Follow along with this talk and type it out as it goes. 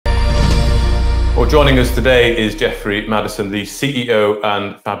Well, joining us today is Geoffrey Madderson, the CEO,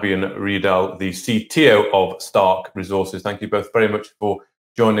 and Fabian Riedel, the CTO of Stark Resources. Thank you both very much for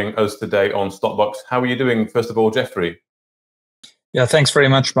joining us today on Stockbox. How are you doing, first of all, Geoffrey? Yeah, thanks very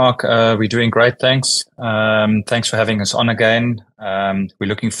much, Mark. We're doing great, thanks. Thanks for having us on again. We're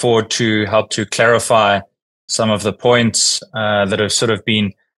looking forward to help to clarify some of the points that have sort of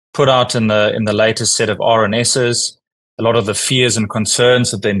been put out in the latest set of RNSs, a lot of the fears and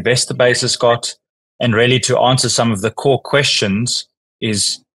concerns that the investor base has got, and really to answer some of the core questions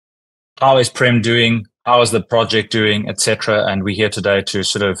is how is Prem doing, how is the project doing, etc. And we're here today to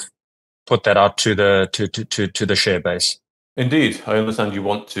sort of put that out to the share base. Indeed, I understand you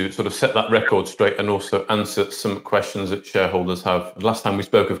want to sort of set that record straight and also answer some questions that shareholders have. The last time we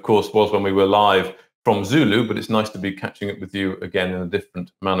spoke, of course, was when we were live from Zulu, but it's nice to be catching up with you again in a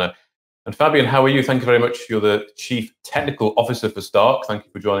different manner. And Fabian, how are you? Thank you very much. You're the Chief Technical Officer for Stark. Thank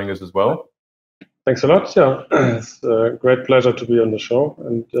you for joining us as well. Thanks a lot. Yeah, it's a great pleasure to be on the show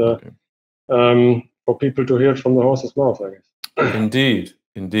and for people to hear it from the horse's mouth, I guess. Indeed,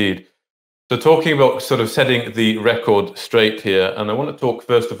 indeed. So talking about sort of setting the record straight here, and I want to talk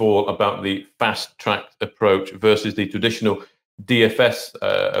first of all about the fast-tracked approach versus the traditional DFS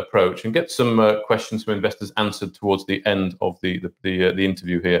approach, and get some questions from investors answered towards the end of the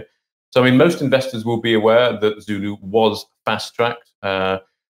interview here. So I mean, most investors will be aware that Zulu was fast-tracked,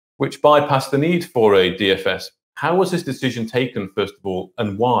 which bypassed the need for a DFS. How was this decision taken, first of all,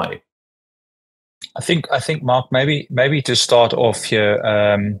 and why? I think, Mark, maybe to start off here,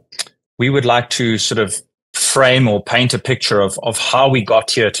 we would like to sort of frame or paint a picture of how we got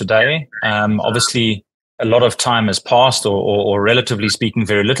here today. Obviously, a lot of time has passed, or relatively speaking,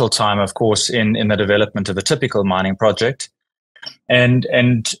 very little time, of course, in the development of a typical mining project. And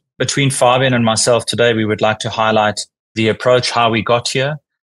between Fabian and myself today, we would like to highlight the approach, how we got here,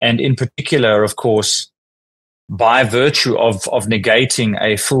 and in particular, of course, by virtue of negating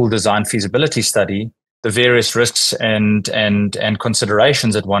a full design feasibility study, the various risks and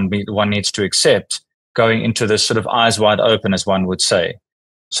considerations that one needs to accept going into this sort of eyes wide open, as one would say.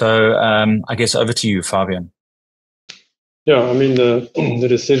 So I guess over to you, Fabian. Yeah, I mean, the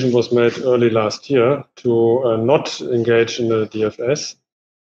decision was made early last year to not engage in the DFS,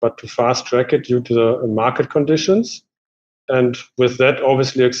 but to fast track it due to the market conditions. And with that,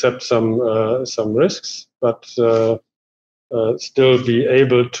 obviously accept some risks, but still be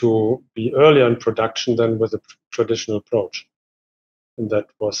able to be earlier in production than with a traditional approach. And that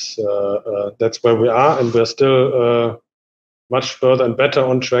was that's where we are, and we're still much further and better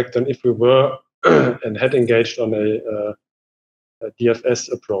on track than if we were and had engaged on a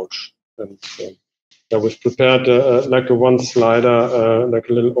DFS approach. And yeah, we've prepared like a one slider, like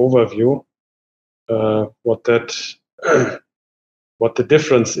a little overview, what the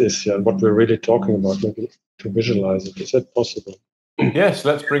difference is here and what we're really talking about, maybe to visualize it. Is that possible? Yes,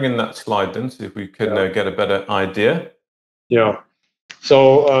 let's bring in that slide then, see if we can get a better idea. Yeah.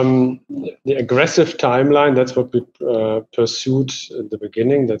 So the aggressive timeline, that's what we pursued in the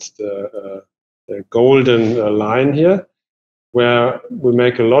beginning. That's the golden line here, where we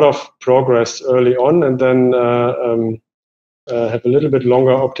make a lot of progress early on and then have a little bit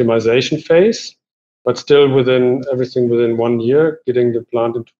longer optimization phase, but still everything within 1 year, getting the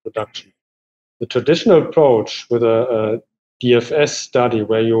plant into production. The traditional approach with a DFS study,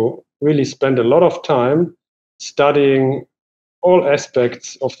 where you really spend a lot of time studying all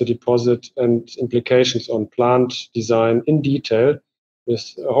aspects of the deposit and implications on plant design in detail, with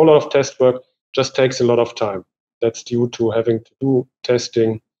a whole lot of test work, just takes a lot of time. That's due to having to do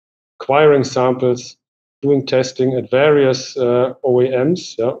testing, acquiring samples, doing testing at various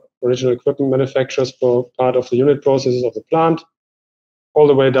OEMs, original equipment manufacturers for part of the unit processes of the plant, all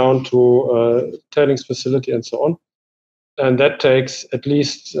the way down to tailings facility and so on. And that takes at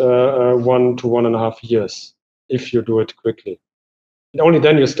least 1 to 1.5 years if you do it quickly. And only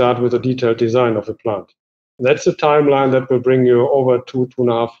then you start with a detailed design of the plant. And that's a timeline that will bring you over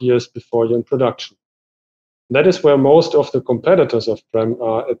 2.5 years before you're in production. And that is where most of the competitors of Prem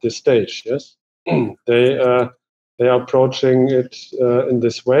are at this stage. Yes, they are approaching it in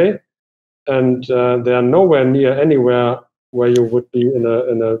this way, and they are nowhere near anywhere where you would be in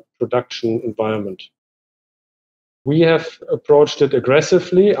a production environment. We have approached it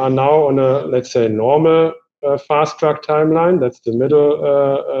aggressively, are now on a, let's say, normal fast track timeline. That's the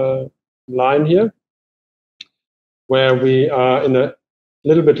middle line here, where we are in a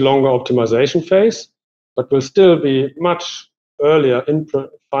little bit longer optimization phase, but will still be much earlier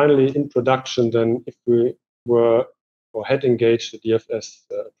finally in production than if we were or had engaged the DFS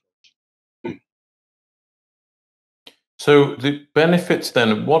approach. So the benefits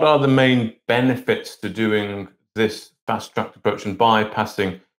then, what are the main benefits to doing this fast-tracked approach and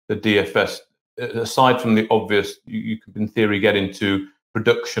bypassing the DFS, aside from the obvious, you could in theory get into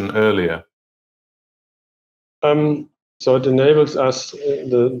production earlier? So it enables us,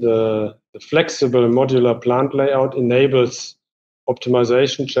 the flexible modular plant layout enables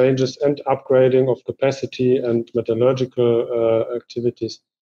optimization changes and upgrading of capacity and metallurgical activities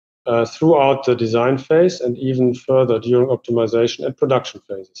throughout the design phase and even further during optimization and production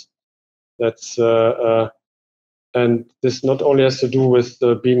phases. That's and this not only has to do with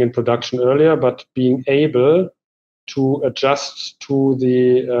being in production earlier, but being able to adjust to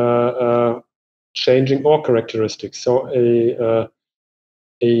the changing ore characteristics. So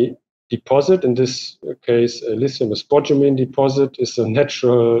a deposit, in this case a lithium spodumene deposit, is a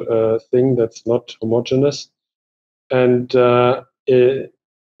natural thing that's not homogeneous, and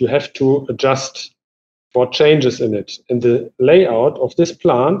you have to adjust for changes in it. And the layout of this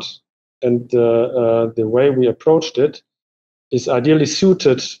plant and the way we approached it is ideally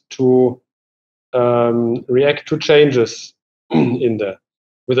suited to react to changes in there.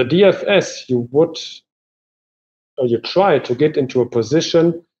 With a DFS, you try to get into a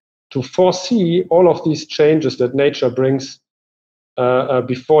position to foresee all of these changes that nature brings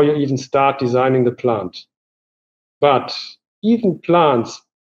before you even start designing the plant. But even plants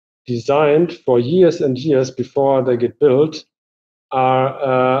designed for years and years before they get built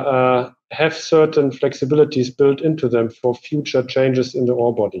have certain flexibilities built into them for future changes in the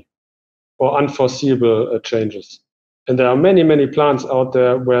ore body or unforeseeable changes. And there are many, many plants out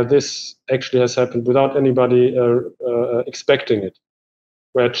there where this actually has happened without anybody expecting it,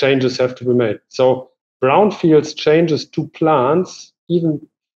 where changes have to be made. So brownfields changes to plants, even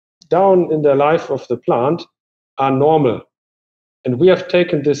down in the life of the plant, are normal. And we have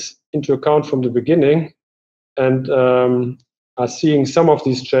taken this into account from the beginning and are seeing some of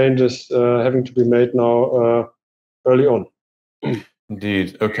these changes having to be made now early on.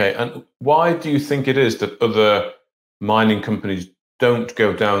 Indeed. Okay. And why do you think it is that other mining companies don't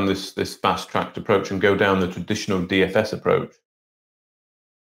go down this fast-tracked approach and go down the traditional DFS approach?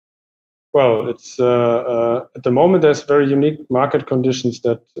 Well, it's at the moment there's very unique market conditions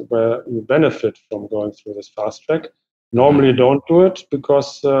where you benefit from going through this fast track. Normally, you don't do it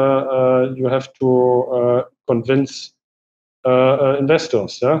because you have to convince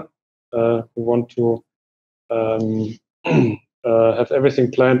investors, who want to have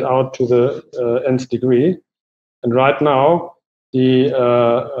everything planned out to the nth degree. And right now, the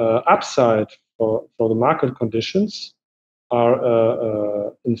upside for the market conditions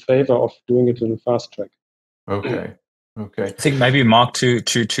are in favor of doing it in a fast track. Okay. Okay. I think maybe Mark,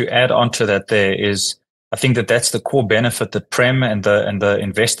 to add on to that, there is, I think that's the core benefit that Prem and the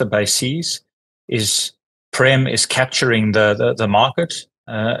investor base sees, is Prem is capturing the market.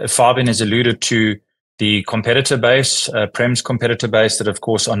 Fabian has alluded to the competitor base, Prem's competitor base, that of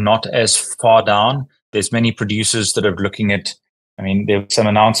course are not as far down. There's many producers that are looking at, I mean, there were some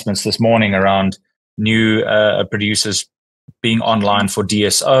announcements this morning around new producers being online for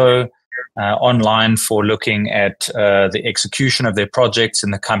DSO, online for looking at the execution of their projects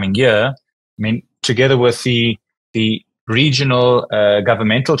in the coming year. I mean, together with the regional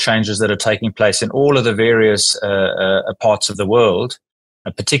governmental changes that are taking place in all of the various parts of the world,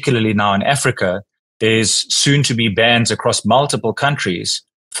 particularly now in Africa, there's soon to be bans across multiple countries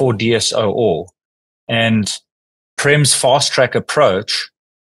for DSO ore. And Prem's fast track approach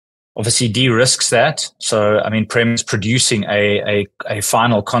obviously de-risks that. So, I mean, Prem is producing a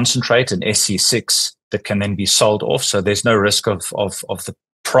final concentrate, an SC6, that can then be sold off. So there's no risk of the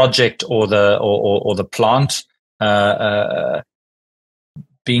project or the plant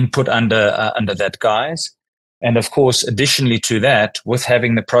being put under that guise. And of course, additionally to that, with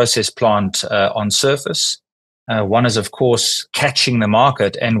having the process plant on surface, one is of course catching the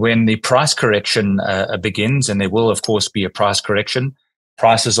market. And when the price correction begins, and there will of course be a price correction,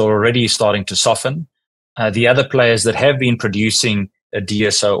 prices are already starting to soften. The other players that have been producing a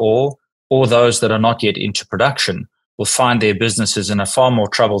DSO ore, or those that are not yet into production, will find their businesses in a far more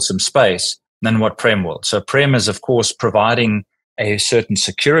troublesome space than what Prem will. So Prem is, of course, providing a certain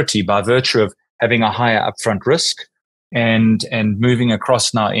security by virtue of having a higher upfront risk and moving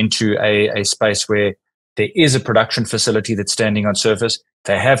across now into a space where there is a production facility that's standing on surface.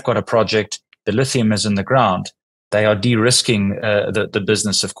 They have got a project. The lithium is in the ground. They are de-risking the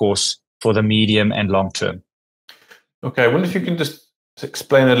business, of course, for the medium and long term. Okay, I wonder if you can just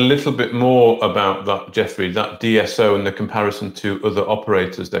explain a little bit more about that, Geoffrey, that DSO and the comparison to other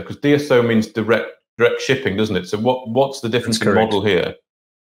operators there, because DSO means direct shipping, doesn't it? So what's the difference in model here?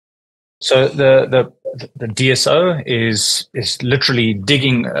 So the the DSO is literally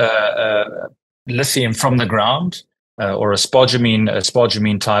digging lithium from the ground, or a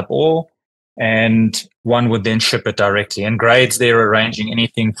spodumene type ore, and one would then ship it directly. And grades there are ranging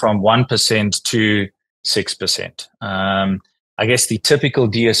anything from 1% to 6%. I guess the typical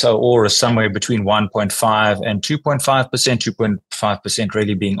DSO ore is somewhere between 1.5 and 2.5%, 2.5%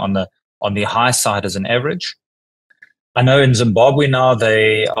 really being on the high side as an average. I know in Zimbabwe now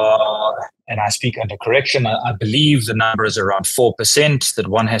they are, and I speak under correction, I believe the number is around 4% that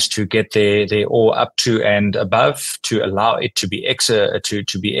one has to get their ore up to and above to allow it to be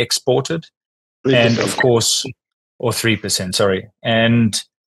exported. 3%. And of course, or 3%, sorry. And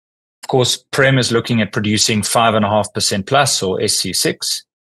of course, Prem is looking at producing 5.5% plus, or SC6.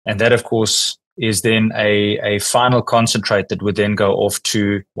 And that, of course, is then a final concentrate that would then go off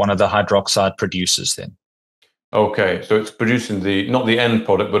to one of the hydroxide producers then. Okay, so it's producing not the end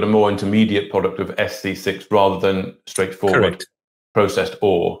product, but a more intermediate product of SC6 rather than straightforward Correct. Processed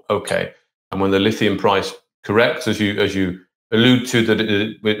ore. Okay, and when the lithium price corrects, as you allude to, that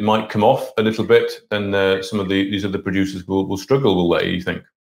it might come off a little bit, then some of these other producers will struggle, will they, you think?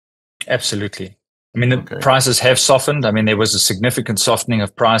 Absolutely. I mean, the prices have softened. I mean, there was a significant softening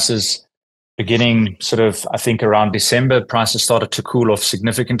of prices beginning sort of, I think, around December. Prices started to cool off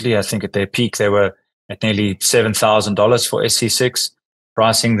significantly. I think at their peak, they were at nearly $7,000 for SC6.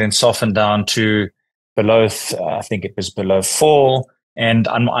 Pricing then softened down to below, I think it was below 4. And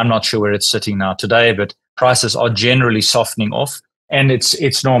I'm not sure where it's sitting now today, but prices are generally softening off. And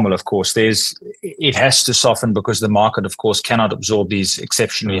it's normal, of course. It has to soften because the market, of course, cannot absorb these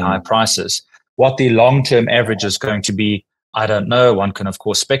exceptionally high prices. What the long-term average is going to be, I don't know. One can, of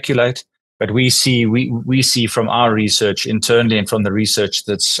course, speculate. But we see from our research internally and from the research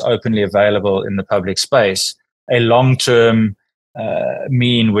that's openly available in the public space, a long-term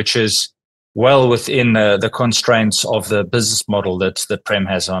mean, which is well within the constraints of the business model that Prem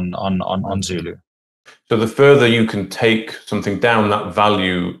has on Zulu. So the further you can take something down that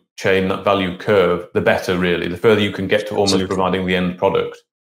value chain, that value curve, the better, really. The further you can get to almost providing the end product.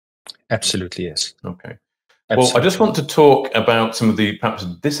 Absolutely, yes. Okay. Well, I just want to talk about some of the perhaps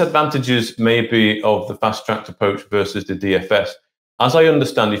disadvantages maybe of the fast-tracked approach versus the DFS. As I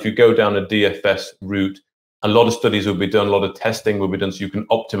understand, if you go down a DFS route, a lot of studies will be done, a lot of testing will be done, so you can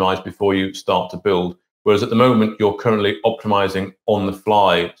optimize before you start to build. Whereas at the moment, you're currently optimizing on the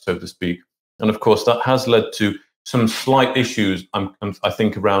fly, so to speak. And of course, that has led to some slight issues, I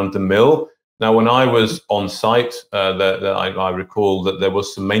think, around the mill. Now, when I was on site, I recall that there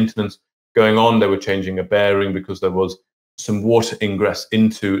was some maintenance going on. They were changing a bearing because there was some water ingress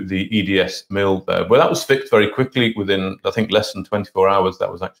into the EDS mill there. Well, that was fixed very quickly within, I think, less than 24 hours.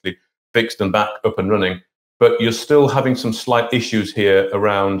 That was actually fixed and back up and running. But you're still having some slight issues here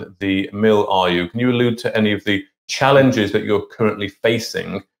around the mill, are you? Can you allude to any of the challenges that you're currently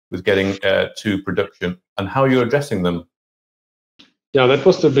facing with getting to production and how you're addressing them? Yeah, that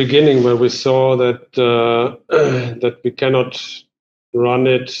was the beginning where we saw that that we cannot run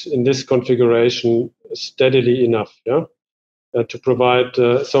it in this configuration steadily enough, to provide.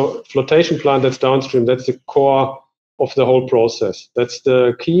 So flotation plant that's downstream, that's the core of the whole process. That's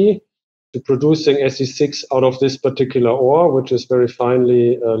the key to producing SC6 out of this particular ore, which is very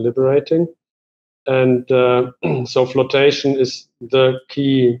finely liberating. And so flotation is the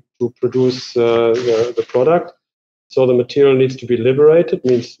key to produce the product. So the material needs to be liberated,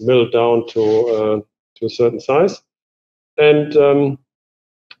 means milled down to a certain size. And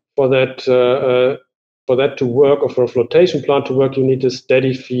for that to work, or for a flotation plant to work, you need a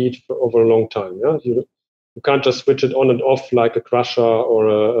steady feed for over a long time. Yeah, you can't just switch it on and off like a crusher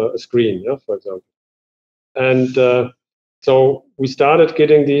or a screen, for example. And so we started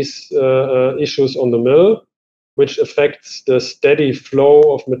getting these issues on the mill, which affects the steady flow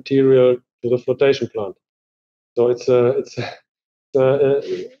of material to the flotation plant. So it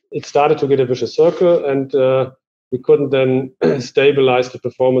started to get a vicious circle, and we couldn't then stabilize the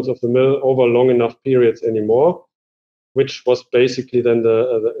performance of the mill over long enough periods anymore, which was basically then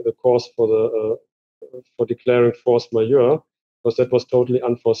the cause for declaring force majeure, because that was totally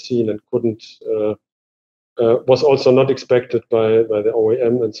unforeseen and was also not expected by the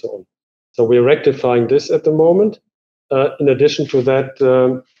OEM and so on. So we're rectifying this at the moment. In addition to that,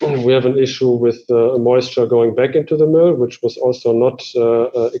 we have an issue with moisture going back into the mill, which was also not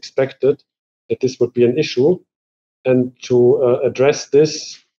expected that this would be an issue. And to address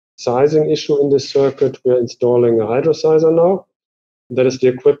this sizing issue in this circuit, we're installing a hydrosizer now. That is the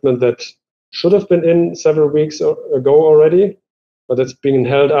equipment that should have been in several weeks ago already, but it's being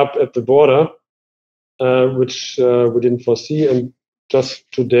held up at the border, which we didn't foresee. And just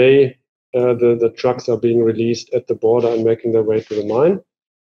today, the trucks are being released at the border and making their way to the mine.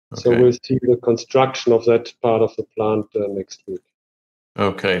 Okay. So we'll see the construction of that part of the plant next week.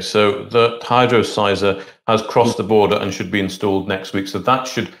 Okay, so the hydrosizer has crossed the border and should be installed next week. So that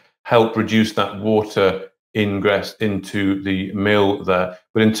should help reduce that water ingress into the mill there.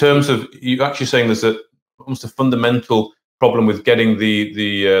 But in terms of, you're actually saying there's almost a fundamental problem with getting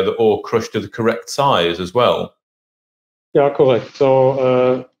the ore crushed to the correct size as well. Yeah, correct.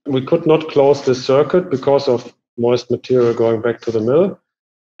 So we could not close this circuit because of moist material going back to the mill.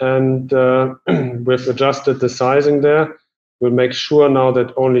 And we've adjusted the sizing there. We'll make sure now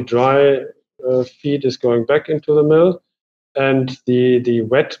that only dry feed is going back into the mill. And the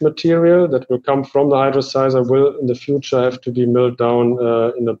wet material that will come from the hydrosizer will in the future have to be milled down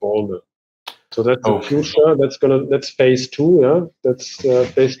in a ball mill. So that's the future. That's phase 2. Yeah, that's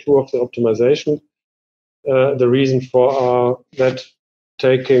phase 2 of the optimization. The reason for that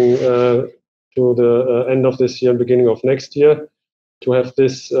taking to the end of this year and beginning of next year to have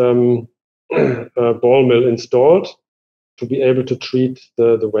this ball mill installed to be able to treat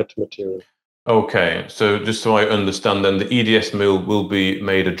the wet material. Okay, so just so I understand then, the EDS mill will be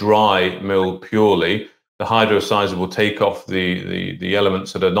made a dry mill purely. The hydrosizer will take off the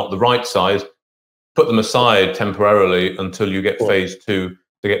elements that are not the right size, put them aside temporarily until you get phase 2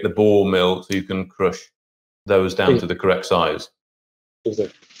 to get the ball mill so you can crush those down to the correct size.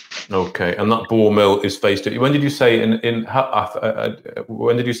 Exactly. Okay, and that ball mill is phase 2. When did you say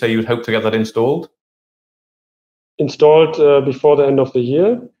when did you say you would hope to get that installed? Installed before the end of the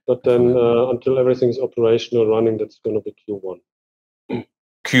year, but then until everything is operational running, that's going to be Q1.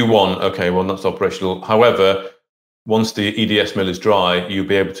 Q1, okay, well that's operational. However, once the EDS mill is dry, you'll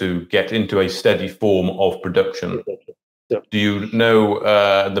be able to get into a steady form of production. Exactly. Yeah. Do you know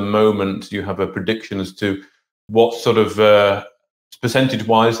at the moment, you have a prediction as to what sort of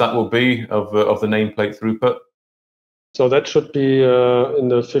percentage-wise that will be of the nameplate throughput? So that should be in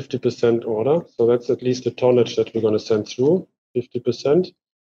the 50% order. So that's at least the tonnage that we're going to send through, 50%.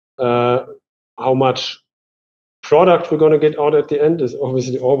 How much product we're going to get out at the end is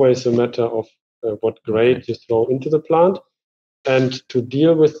obviously always a matter of what grade you throw into the plant. And to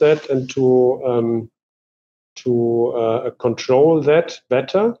deal with that and to control that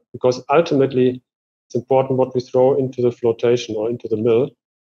better, because ultimately it's important what we throw into the flotation or into the mill.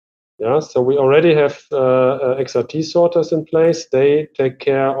 Yeah, so we already have XRT sorters in place. They take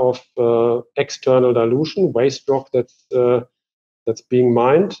care of external dilution, waste rock that's being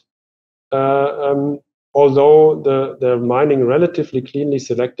mined. Although they're mining relatively cleanly,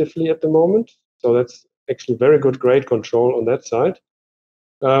 selectively at the moment, so that's actually very good grade control on that side.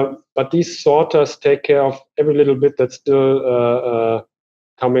 But these sorters take care of every little bit that's still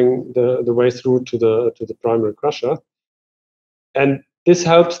coming the way through to the primary crusher, and this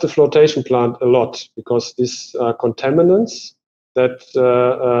helps the flotation plant a lot because these are contaminants that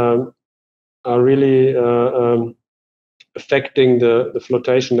are really affecting the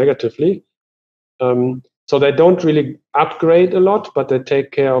flotation negatively. So they don't really upgrade a lot, but they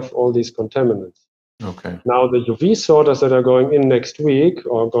take care of all these contaminants. Okay. Now the UV sorters that are going in next week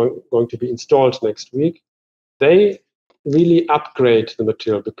or going to be installed next week, they really upgrade the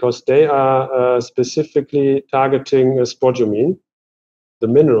material because they are specifically targeting spodumene, the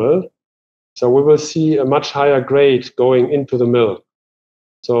mineral. So we will see a much higher grade going into the mill.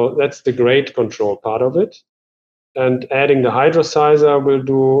 So that's the grade control part of it. And adding the hydrosizer will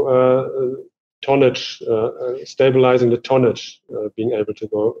do tonnage, stabilizing the tonnage, being able to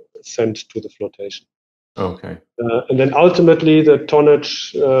go sent to the flotation. Okay. And then ultimately the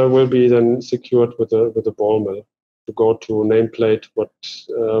tonnage will be then secured with the ball mill to go to nameplate what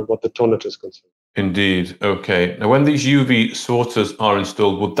the tonnage is concerned. Indeed. Okay. Now, when these UV sorters are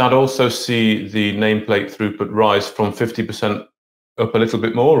installed, would that also see the nameplate throughput rise from 50% up a little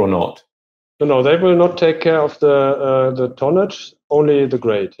bit more or not? No, they will not take care of the tonnage, only the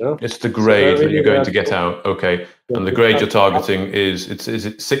grade. Yeah, it's the grade that you're going to get out. Okay, and the grade you're targeting is it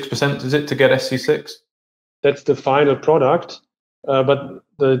 6%? Is it to get SC6? That's the final product, but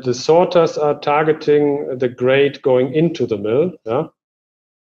the sorters are targeting the grade going into the mill. Yeah.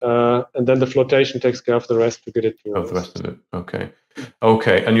 And then the flotation takes care of the rest to get it to the rest of it. Okay.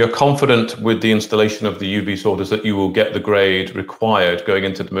 Okay. And you're confident with the installation of the UV sorters that you will get the grade required going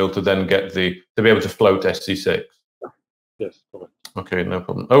into the mill to then get to be able to float SC6? Yes. Correct. Okay. No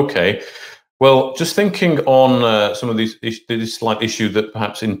problem. Okay. Well, just thinking on some of this slight issue that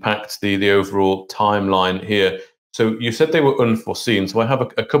perhaps impacts the overall timeline here. So you said they were unforeseen. So I have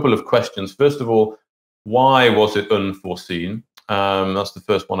a couple of questions. First of all, why was it unforeseen? That's the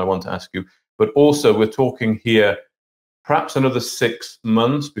first one I want to ask you. But also, we're talking here perhaps another 6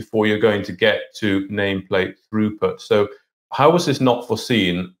 months before you're going to get to nameplate throughput. So how was this not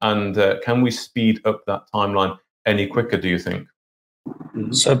foreseen, and can we speed up that timeline any quicker, do you think?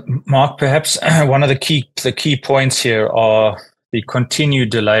 So, Mark, perhaps one of the key points here are the continued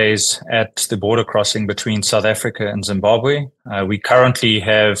delays at the border crossing between South Africa and Zimbabwe. We currently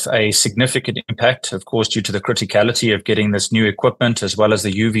have a significant impact, of course, due to the criticality of getting this new equipment as well as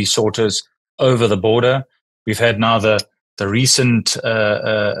the UV sorters over the border. We've had now the recent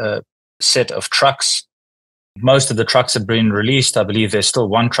set of trucks. Most of the trucks have been released. I believe there's still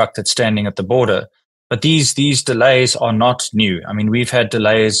one truck that's standing at the border. But these delays are not new. I mean, we've had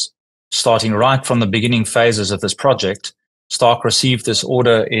delays starting right from the beginning phases of this project. Stark received this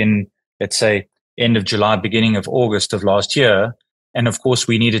order in, let's say, end of July, beginning of August of last year. And of course,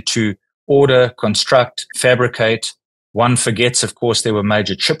 we needed to order, construct, fabricate. One forgets, of course, there were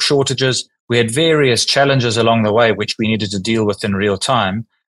major chip shortages. We had various challenges along the way, which we needed to deal with in real time.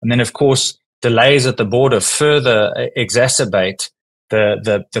 And then, of course, delays at the border further exacerbate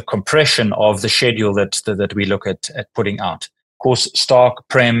the compression of the schedule that we look at putting out. Of course, Stark,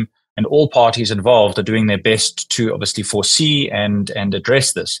 Prem, and all parties involved are doing their best to obviously foresee and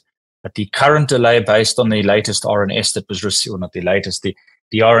address this. But the current delay based on the latest RNS that was received, or not the latest, the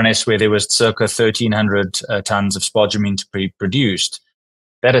RNS where there was circa 1,300 tons of spodumene to be produced,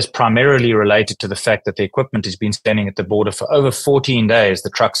 that is primarily related to the fact that the equipment has been standing at the border for over 14 days. The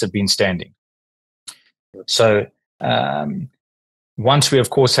trucks have been standing. So once we, of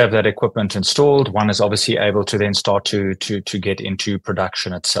course, have that equipment installed, one is obviously able to then start to get into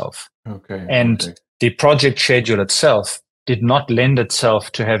production itself. Okay. And the project schedule itself did not lend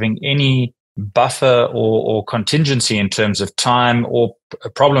itself to having any buffer or contingency in terms of time or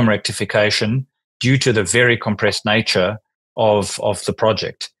problem rectification due to the very compressed nature of the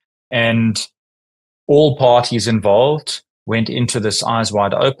project. And all parties involved went into this eyes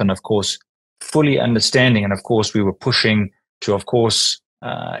wide open, of course, fully understanding. And of course, we were pushing to, of course,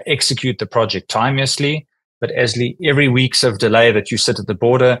 execute the project timelessly. But as every week's of delay that you sit at the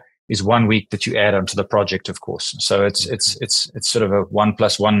border is 1 week that you add onto the project, of course. So it's sort of a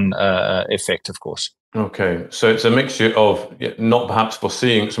 1+1 effect, of course. Okay, so it's a mixture of not perhaps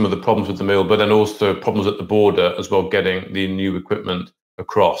foreseeing some of the problems with the mill, but then also problems at the border as well, getting the new equipment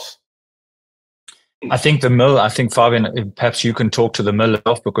across. I think Fabian, perhaps you can talk to the mill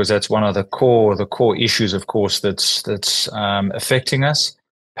itself, because that's one of the core issues, of course, that's affecting us.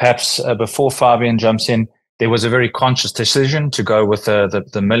 Perhaps before Fabian jumps in, there was a very conscious decision to go with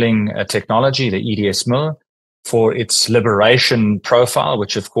the milling technology, the EDS mill, for its liberation profile,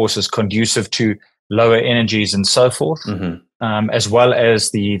 which of course is conducive to lower energies and so forth, as well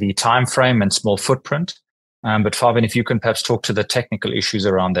as the time frame and small footprint. But Fabian, if you can perhaps talk to the technical issues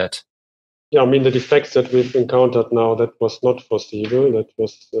around that. Yeah, I mean, the defects that we've encountered now, that was not foreseeable. That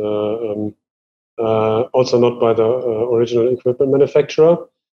was also not by the original equipment manufacturer,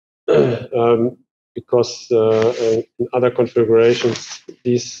 because in other configurations,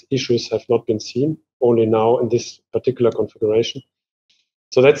 these issues have not been seen, only now in this particular configuration.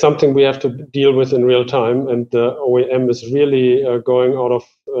 So that's something we have to deal with in real time, and the OEM is really going out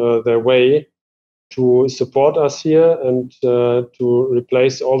of their way to support us here and to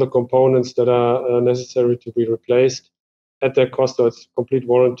replace all the components that are necessary to be replaced at their cost. So it's a complete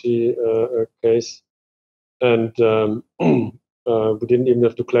warranty case, and we didn't even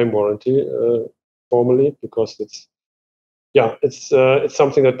have to claim warranty formally, because it's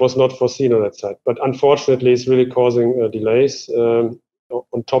something that was not foreseen on that side. But unfortunately, it's really causing delays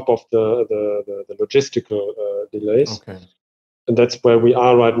on top of the logistical delays, and that's where we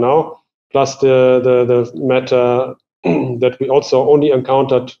are right now. Plus the matter that we also only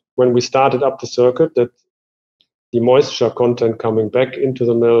encountered when we started up the circuit, that the moisture content coming back into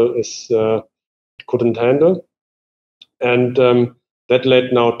the mill couldn't handle, and that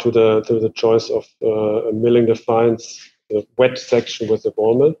led now to the choice of milling the fines, the wet section with the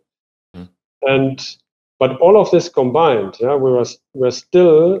ball mill. But all of this combined, we're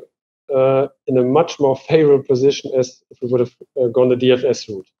still in a much more favorable position as if we would have gone the DFS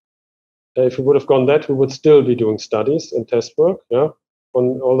route. If we would have gone that, we would still be doing studies and test work,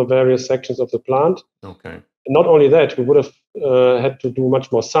 on all the various sections of the plant. Okay. And not only that, we would have had to do much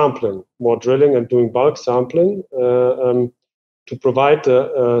more sampling, more drilling and doing bulk sampling to provide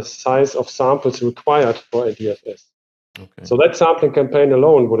the size of samples required for a DFS. Okay. So that sampling campaign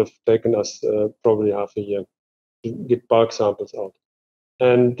alone would have taken us probably half a year to get bulk samples out.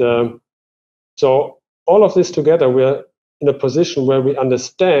 And so all of this together, we're in a position where we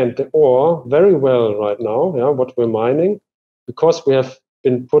understand the ore very well right now, what we're mining, because we have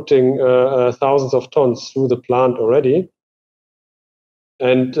been putting thousands of tons through the plant already.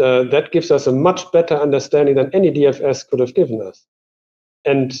 And that gives us a much better understanding than any DFS could have given us.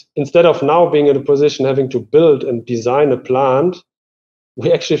 And instead of now being in a position having to build and design a plant,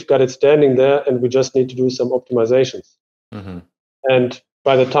 we actually got it standing there, and we just need to do some optimizations. Mm-hmm. And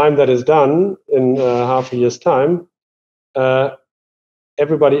by the time that is done, in half a year's time,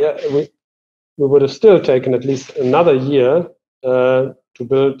 everybody, we would have still taken at least another year to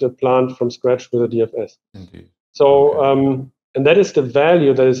build a plant from scratch with a DFS. Indeed. So, okay. And that is the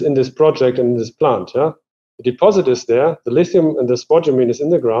value that is in this project and in this plant. Yeah, the deposit is there. The lithium and the spodumene is in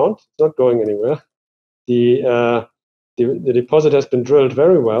the ground. It's not going anywhere. The deposit has been drilled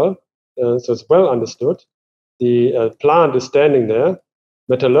very well, so it's well understood. The plant is standing there.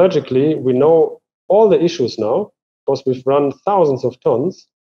 Metallurgically, we know all the issues now because we've run thousands of tons.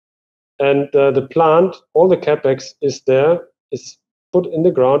 And the plant, all the capex is there, is put in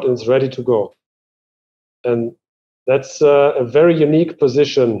the ground, and it's ready to go. And that's a very unique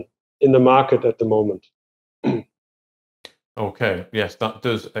position in the market at the moment. Okay, yes, that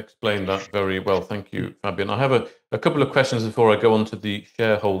does explain that very well. Thank you, Fabian. I have a couple of questions before I go on to the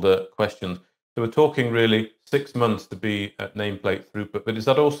shareholder questions. So we're talking really 6 months to be at nameplate throughput, but is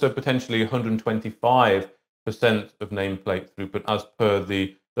that also potentially 125% of nameplate throughput as per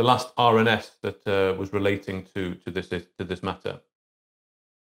the last RNS that was relating to this matter?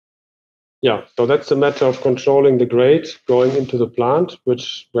 Yeah, so that's a matter of controlling the grade going into the plant, where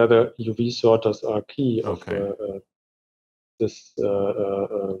the UV sorters are key of this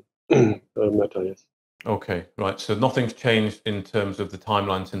matter, yes. Okay, right. So nothing's changed in terms of the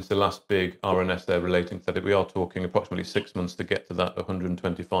timeline since the last big RNS there relating to that. We are talking approximately 6 months to get to that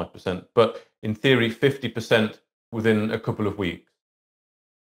 125%, but in theory, 50% within a couple of weeks.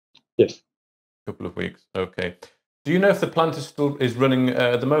 Yes. A couple of weeks. Okay. Do you know if the plant is running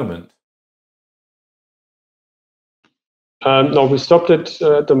at the moment? No, we stopped it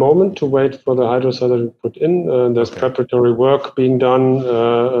at the moment to wait for the hydrocycle to be put in. There's preparatory work being done,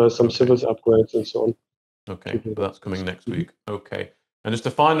 some civils upgrades and so on. Okay, but that's coming next week. Okay. And just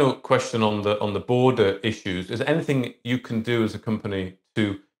a final question on the border issues. Is there anything you can do as a company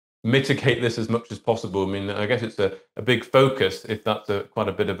to mitigate this as much as possible? I mean, I guess it's a big focus if that's quite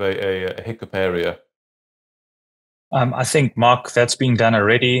a bit of a hiccup area. I think, Mark, that's being done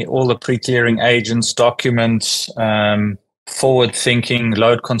already. All the pre-clearing agents, documents, forward-thinking,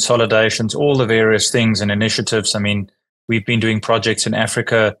 load consolidations, all the various things and initiatives. I mean, we've been doing projects in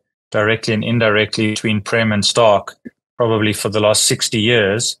Africa directly and indirectly between Prem and Stark probably for the last 60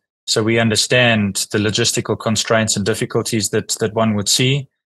 years. So we understand the logistical constraints and difficulties that one would see.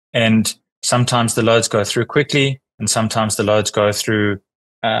 And sometimes the loads go through quickly, and sometimes the loads go through,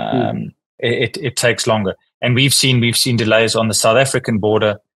 it takes longer. And we've seen delays on the South African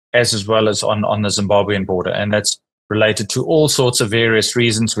border as well as on the Zimbabwean border. And that's related to all sorts of various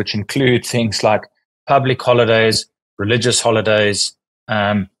reasons, which include things like public holidays, religious holidays,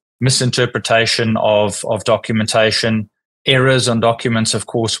 misinterpretation of documentation, errors on documents, of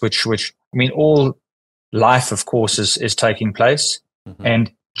course, which I mean, all life, of course, is taking place. Mm-hmm.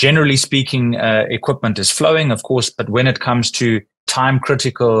 And generally speaking, equipment is flowing, of course, but when it comes to time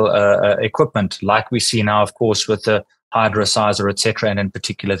critical equipment, like we see now, of course, with the hydrosizer, etc., and in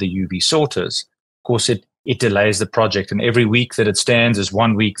particular the UV sorters, of course, it delays the project. And every week that it stands is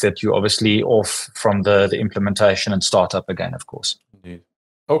 1 week that you're obviously off from the implementation and start up again, of course. Indeed.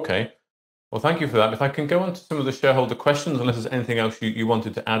 Okay. Well, thank you for that. If I can go on to some of the shareholder questions, unless there's anything else you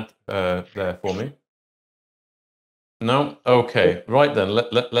wanted to add there for me. No? Okay. Right then,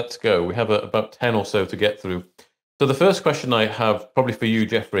 let's go. We have about 10 or so to get through. So the first question I have, probably for you,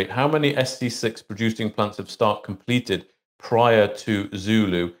 Geoffrey, how many SC6 producing plants have Stark completed prior to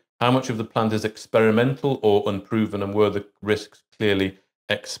Zulu? How much of the plant is experimental or unproven, and were the risks clearly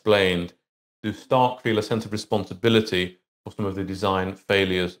explained? Do Stark feel a sense of responsibility for some of the design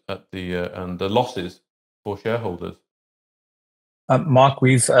failures at and the losses for shareholders? Mark,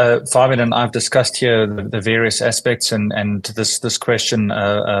 Fabian and I have discussed here the various aspects, and this question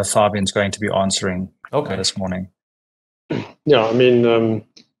Fabian's going to be answering this morning. Yeah, I mean,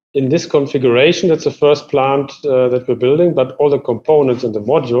 in this configuration, that's the first plant that we're building, but all the components and the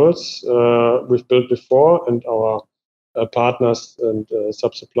modules we've built before, and our partners and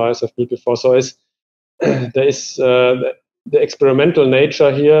sub-suppliers have built before. So there is the experimental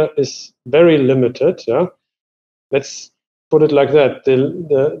nature here is very limited. Yeah, let's put it like that.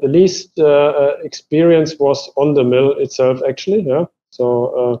 The least experience was on the mill itself, actually. Yeah,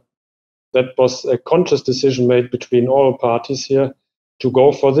 so that was a conscious decision made between all parties here to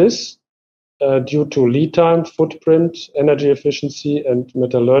go for this. due to lead time, footprint, energy efficiency, and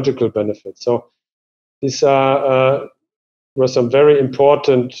metallurgical benefits. So these were some very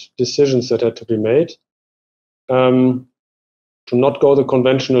important decisions that had to be made to not go the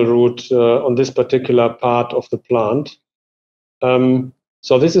conventional route on this particular part of the plant.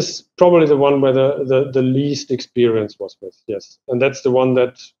 So this is probably the one where the least experience was with, yes. And that's the one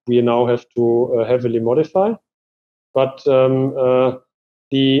that we now have to heavily modify. But the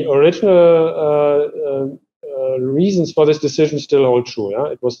original reasons for this decision still hold true. Yeah?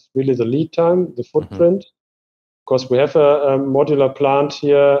 It was really the lead time, the footprint, because we have a modular plant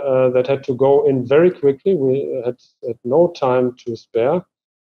here that had to go in very quickly. We had no time to spare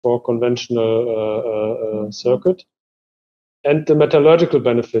for conventional circuit. And the metallurgical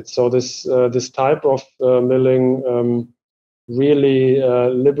benefits. So this type of milling really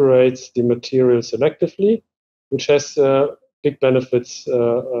liberates the material selectively, which has big benefits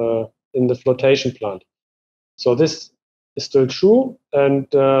in the flotation plant. So this is still true. And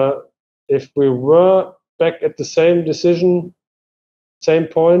if we were back at the same decision, same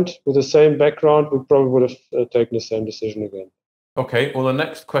point, with the same background, we probably would have taken the same decision again. Okay, well, the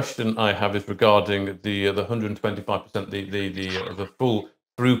next question I have is regarding the 125%, the full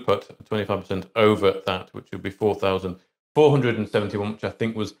throughput, 25% over that, which would be 4,471, which I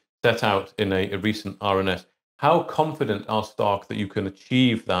think was set out in a recent RNS. How confident are Stark that you can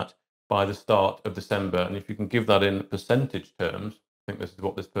achieve that by the start of December? And if you can give that in percentage terms, I think this is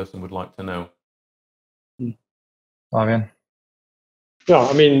what this person would like to know. Fabian? Yeah,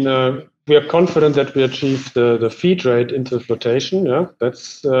 I mean, we are confident that we achieve the feed rate into flotation. Yeah,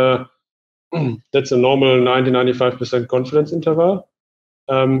 that's a normal 90-95% confidence interval.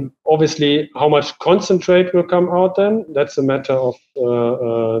 Obviously, how much concentrate will come out then? That's a matter of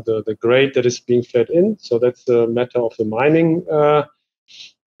the grade that is being fed in. So that's a matter of the mining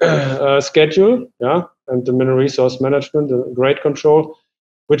schedule, yeah, and the mineral resource management, the grade control,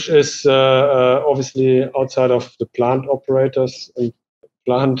 which is obviously outside of the plant operators and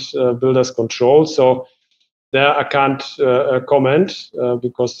plant builders' control. So there I can't comment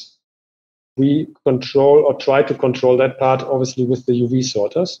because we control or try to control that part obviously with the UV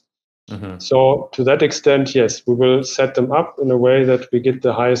sorters. So to that extent, yes, we will set them up in a way that we get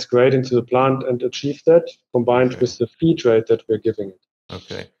the highest grade into the plant and achieve that combined with the feed rate that we're giving it.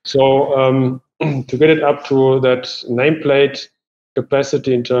 Okay. So to get it up to that nameplate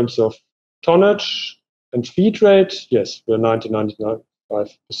capacity in terms of tonnage and feed rate, yes, we're 99%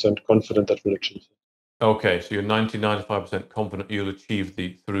 confident that we'll achieve it. Okay, so you're 90-95% confident you'll achieve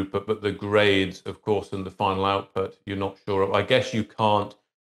the throughput, but the grades, of course, and the final output, you're not sure of. I guess you can't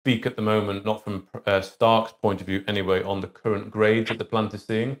speak at the moment, not from Stark's point of view anyway, on the current grades that the plant is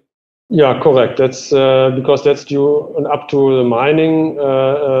seeing? Yeah, correct. That's because that's due up to the mining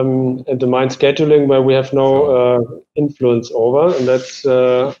and the mine scheduling where we have no influence over, and that's.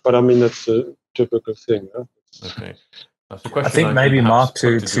 But I mean, that's a typical thing. Yeah? Okay, that's a question. I think maybe Mark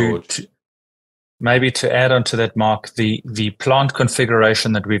maybe to add on to that, Mark, the plant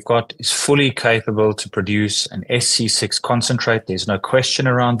configuration that we've got is fully capable to produce an SC6 concentrate. There's no question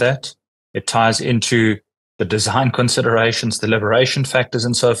around that. It ties into the design considerations, the liberation factors,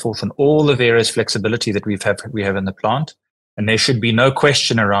 and so forth, and all the various flexibility that we have in the plant. And there should be no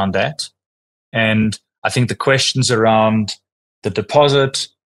question around that. And I think the questions around the deposit,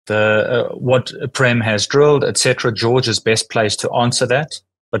 what Prem has drilled, etc., George is best placed to answer that.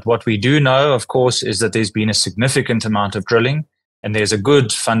 But what we do know, of course, is that there's been a significant amount of drilling, and there's a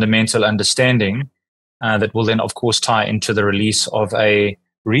good fundamental understanding that will then, of course, tie into the release of a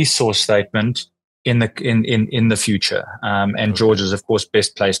resource statement in the future. And George is, of course,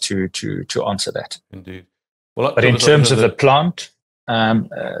 best placed to answer that. Indeed. Well, but in terms of the plant,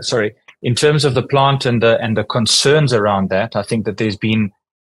 in terms of the plant and the concerns around that, I think that there's been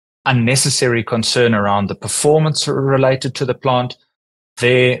unnecessary concern around the performance related to the plant.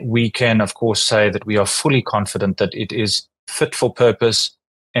 There we can, of course, say that we are fully confident that it is fit for purpose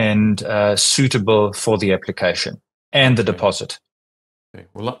and suitable for the application and the deposit. Okay.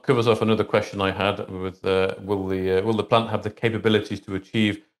 Well, that covers off another question I had with will the plant have the capabilities to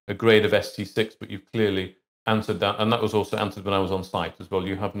achieve a grade of SC6? But you've clearly answered that, and that was also answered when I was on site as well.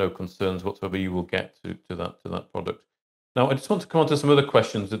 You have no concerns whatsoever. You will get to that product. Now, I just want to come on to some other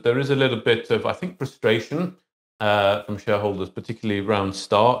questions. That there is a little bit of, I think, frustration from shareholders, particularly around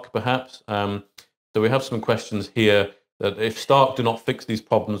Stark, perhaps. So we have some questions here that if Stark do not fix these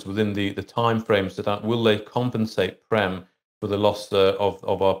problems within the time frames, that will they compensate Prem for the loss of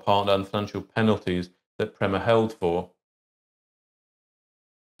our partner and financial penalties that Prem are held for?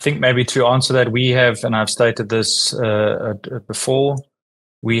 I think maybe to answer that, we have, and I've stated this before,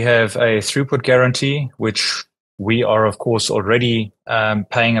 We have a throughput guarantee, which we are, of course, already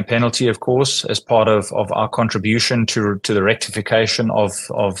paying a penalty, of course, as part of our contribution to the rectification of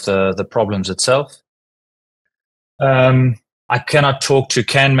the problems itself. I cannot talk to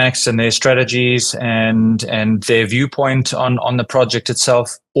CanMax and their strategies and their viewpoint on the project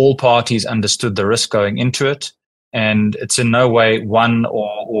itself. All parties understood the risk going into it, and it's in no way one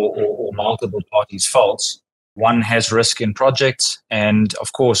or multiple parties' faults. One has risk in projects, and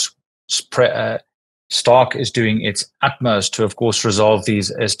of course, Stark is doing its utmost to, of course, resolve these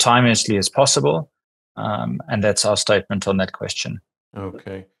as timelessly as possible, and that's our statement on that question.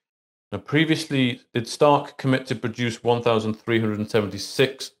 Okay. Now, previously, did Stark commit to produce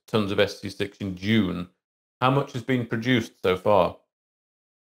 1,376 tons of SC6 in June? How much has been produced so far?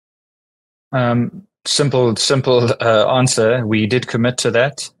 Simple answer. We did commit to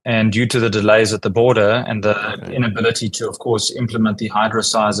that, and due to the delays at the border and the inability to, of course, implement the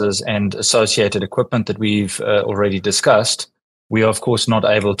hydrosizers and associated equipment that we've already discussed, we are, of course, not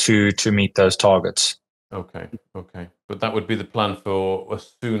able to meet those targets. Okay. But that would be the plan for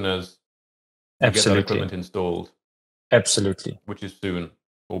as soon as you get that equipment installed? Absolutely. Which is soon,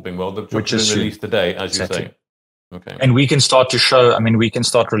 all being well. The truck is released today, as you say. Okay. And we can start to show, we can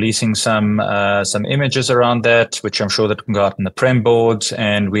start releasing some images around that, which I'm sure that can go out in the Prem boards.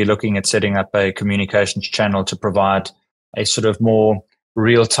 And we're looking at setting up a communications channel to provide a sort of more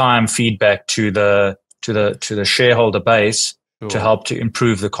real-time feedback to the shareholder base to help to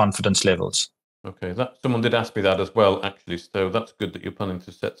improve the confidence levels. Okay, someone did ask me that as well, actually. So that's good that you're planning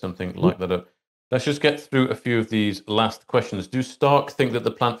to set something like that up. Let's just get through a few of these last questions. Do Stark think that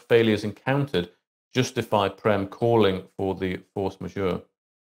the plant failures encountered justify Prem calling for the force majeure?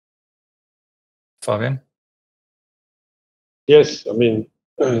 Fabian? Yes,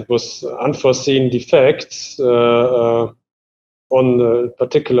 it was unforeseen defects particular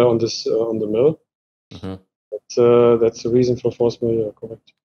on the mill. Mm-hmm. That's the reason for force majeure,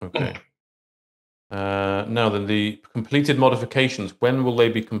 correct? Okay. Now then, the completed modifications, when will they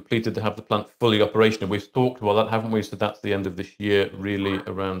be completed to have the plant fully operational? We've talked about that, haven't we? So that's the end of this year, really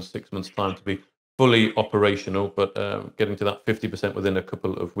around 6 months' time to be fully operational, but getting to that 50% within a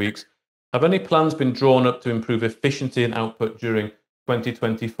couple of weeks. Have any plans been drawn up to improve efficiency and output during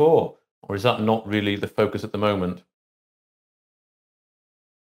 2024? Or is that not really the focus at the moment?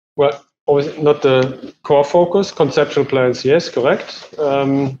 Well, obviously not the core focus. Conceptual plans, yes, correct.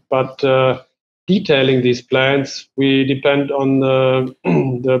 But detailing these plans, we depend on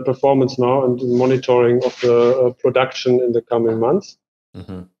the performance now and the monitoring of the production in the coming months.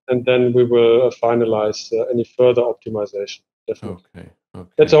 Mm-hmm. And then we will finalize any further optimization. Definitely. Okay.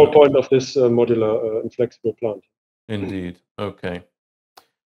 That's the whole point of this modular and flexible plant. Indeed. Okay.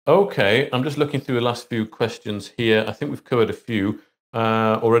 I'm just looking through the last few questions here. I think we've covered a few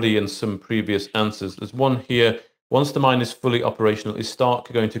already in some previous answers. There's one here. Once the mine is fully operational, is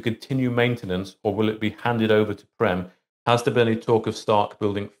Stark going to continue maintenance or will it be handed over to Prem? Has there been any talk of Stark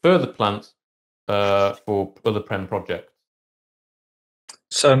building further plants for other Prem projects?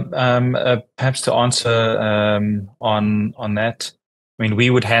 So perhaps to answer on that, we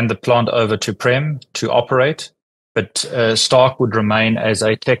would hand the plant over to Prem to operate, but Stark would remain as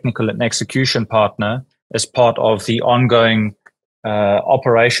a technical and execution partner as part of the ongoing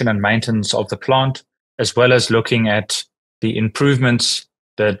operation and maintenance of the plant, as well as looking at the improvements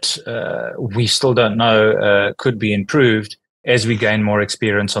that we still don't know could be improved as we gain more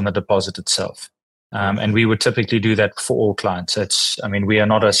experience on the deposit itself. And we would typically do that for all clients. We are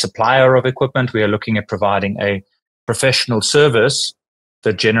not a supplier of equipment. We are looking at providing a professional service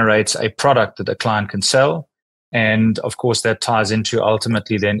that generates a product that a client can sell. And of course, that ties into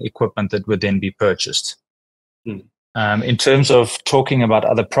ultimately then equipment that would then be purchased. In terms of talking about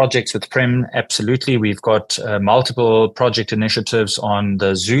other projects with Prem, absolutely. We've got multiple project initiatives on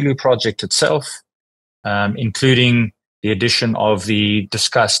the Zulu project itself, including the addition of the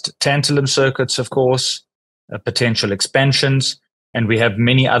discussed tantalum circuits, of course, potential expansions. And we have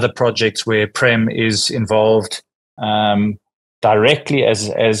many other projects where Prem is involved directly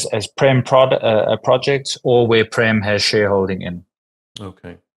as Prem projects or where Prem has shareholding in.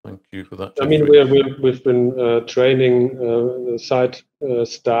 Okay. Thank you for that. We've been training the site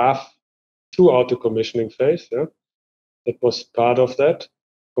staff throughout the commissioning phase. Yeah, that was part of that.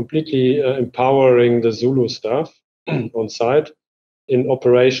 Completely empowering the Zulu staff on site in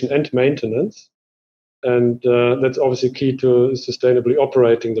operation and maintenance, and that's obviously key to sustainably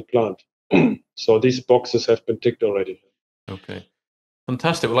operating the plant. So these boxes have been ticked already. Okay.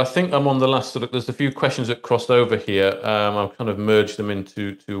 Fantastic. Well, I think I'm on the last there's a few questions that crossed over here. I've kind of merged them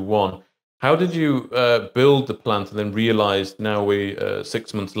into one. How did you build the plant and then realize now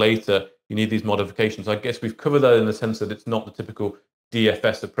 6 months later, you need these modifications? I guess we've covered that in the sense that it's not the typical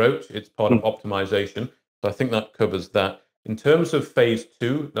DFS approach. It's part of optimization. So I think that covers that. In terms of phase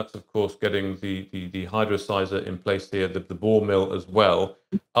 2, that's of course getting the hydrosizer in place here, the bore mill as well.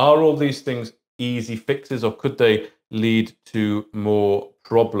 Are all these things easy fixes, or could they lead to more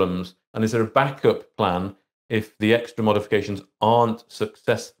problems? And is there a backup plan if the extra modifications aren't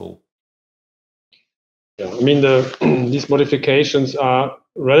successful? Yeah, I mean, these modifications are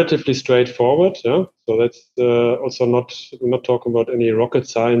relatively straightforward. Yeah, so that's also we're not talking about any rocket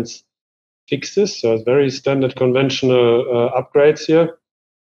science fixes. So it's very standard, conventional upgrades here,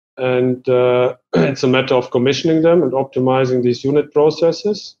 and it's a matter of commissioning them and optimizing these unit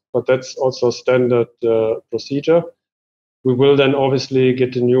processes. But that's also standard procedure. We will then obviously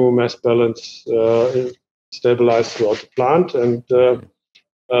get the new mass balance stabilized throughout the plant and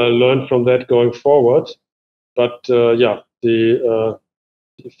learn from that going forward. But yeah, the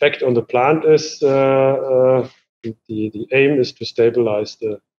effect on the plant is the aim is to stabilize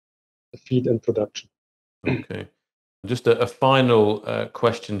the feed and production. Okay. Just a final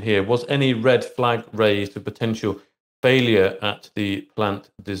question here. Was any red flag raised for potential failure at the plant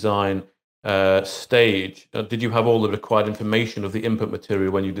design stage? Did you have all the required information of the input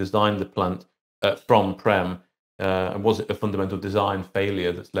material when you designed the plant from Prem? And was it a fundamental design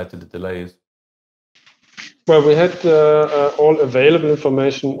failure that's led to the delays? Well, we had all available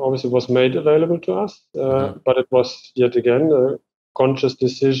information obviously was made available to us, but it was yet again a conscious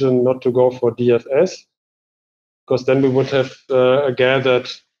decision not to go for DFS, because then we would have gathered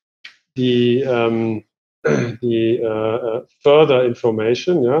the further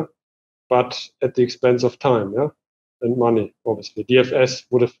information, yeah, but at the expense of time, yeah, and money. Obviously, DFS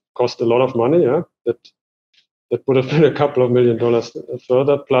would have cost a lot of money, yeah. That would have been a couple of $1 million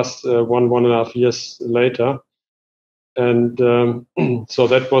further, plus 1.5 years later. And so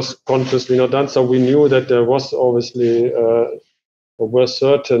that was consciously not done. So we knew that there was obviously, or were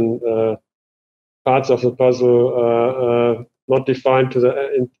certain parts of the puzzle not defined to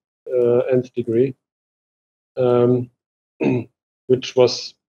the nth degree, which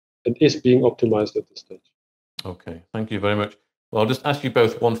was and is being optimized at this stage. Okay, thank you very much. Well, I'll just ask you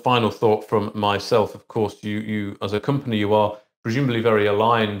both one final thought from myself. Of course, you as a company, you are presumably very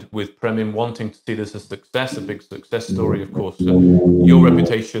aligned with Prem in wanting to see this as a success, a big success story. Of course, your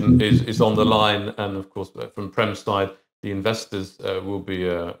reputation is on the line, and of course, from Prem's side, the investors will be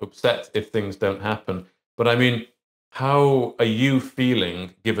upset if things don't happen. But I mean, how are you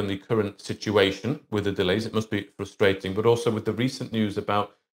feeling given the current situation with the delays? It must be frustrating, but also with the recent news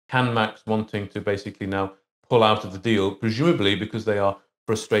about CanMax wanting to basically now pull out of the deal, presumably because they are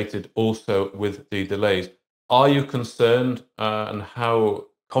frustrated also with the delays. Are you concerned, and how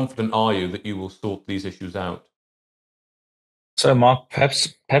confident are you that you will sort these issues out? So, Mark, perhaps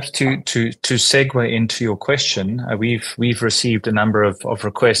to segue into your question, we've received a number of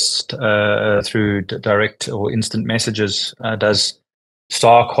requests through direct or instant messages. Does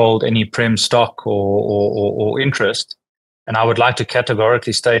Stark hold any Prem stock or interest? And I would like to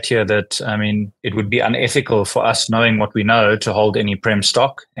categorically state here that, I mean, it would be unethical for us, knowing what we know, to hold any Prem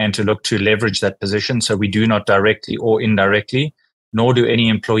stock and to look to leverage that position. So we do not directly or indirectly, nor do any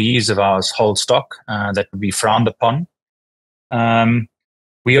employees of ours hold stock. That would be frowned upon.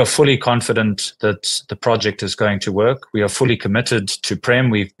 We are fully confident that the project is going to work. We are fully committed to Prem.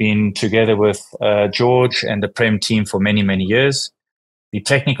 We've been together with George and the Prem team for many, many years. The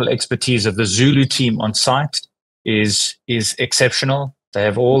technical expertise of the Zulu team on site is exceptional. They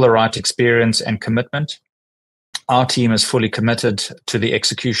have all the right experience and commitment. Our team is fully committed to the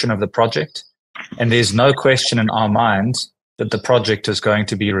execution of the project, and there's no question in our minds that the project is going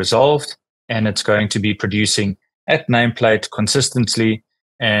to be resolved and it's going to be producing at nameplate consistently,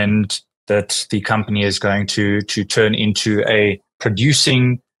 and that the company is going to turn into a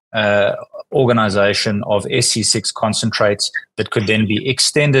producing organization of SC6 concentrates that could then be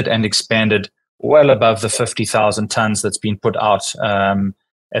extended and expanded well above the 50,000 tons that's been put out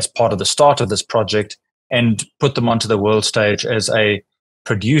as part of the start of this project, and put them onto the world stage as a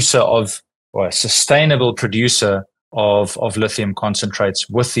producer of, or a sustainable producer of lithium concentrates,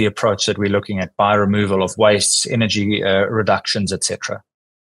 with the approach that we're looking at by removal of wastes, energy reductions, etc.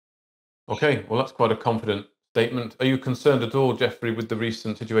 Okay, well, that's quite a confident statement. Are you concerned at all, Geoffrey, with the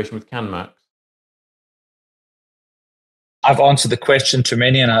recent situation with CanMax? I've answered the question to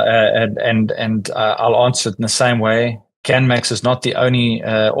many, and I'll answer it in the same way. CanMax is not the only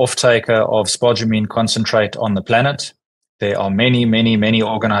off-taker of spodumene concentrate on the planet. There are many, many, many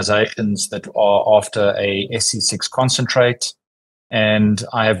organizations that are after a SC6 concentrate. And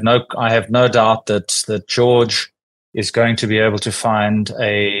I have no doubt that George is going to be able to find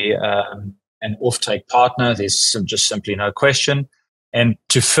an offtake partner. There's just simply no question. And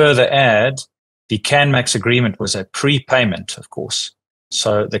to further add, the CanMax agreement was a prepayment, of course.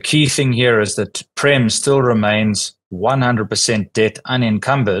 So the key thing here is that Prem still remains 100% debt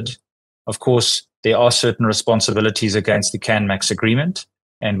unencumbered. Of course, there are certain responsibilities against the CanMax agreement,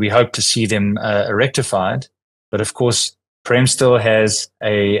 and we hope to see them rectified. But of course, Prem still has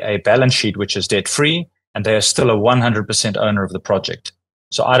a balance sheet which is debt-free, and they are still a 100% owner of the project.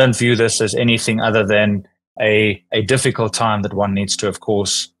 So I don't view this as anything other than a difficult time that one needs to, of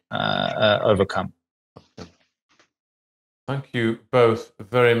course, overcome. Thank you both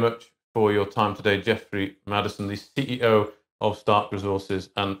very much for your time today, Geoffrey Madderson, the CEO of Stark Resources,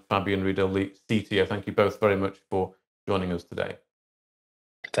 and Fabian Riedel, the CTO. Thank you both very much for joining us today.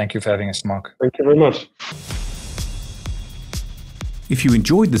 Thank you for having us, Mark. Thank you very much. If you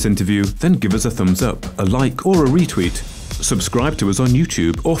enjoyed this interview, then give us a thumbs up, a like or a retweet. Subscribe to us on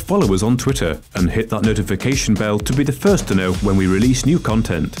YouTube or follow us on Twitter and hit that notification bell to be the first to know when we release new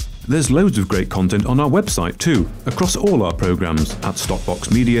content. There's loads of great content on our website too, across all our programs at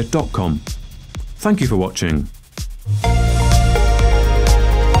stockboxmedia.com. Thank you for watching.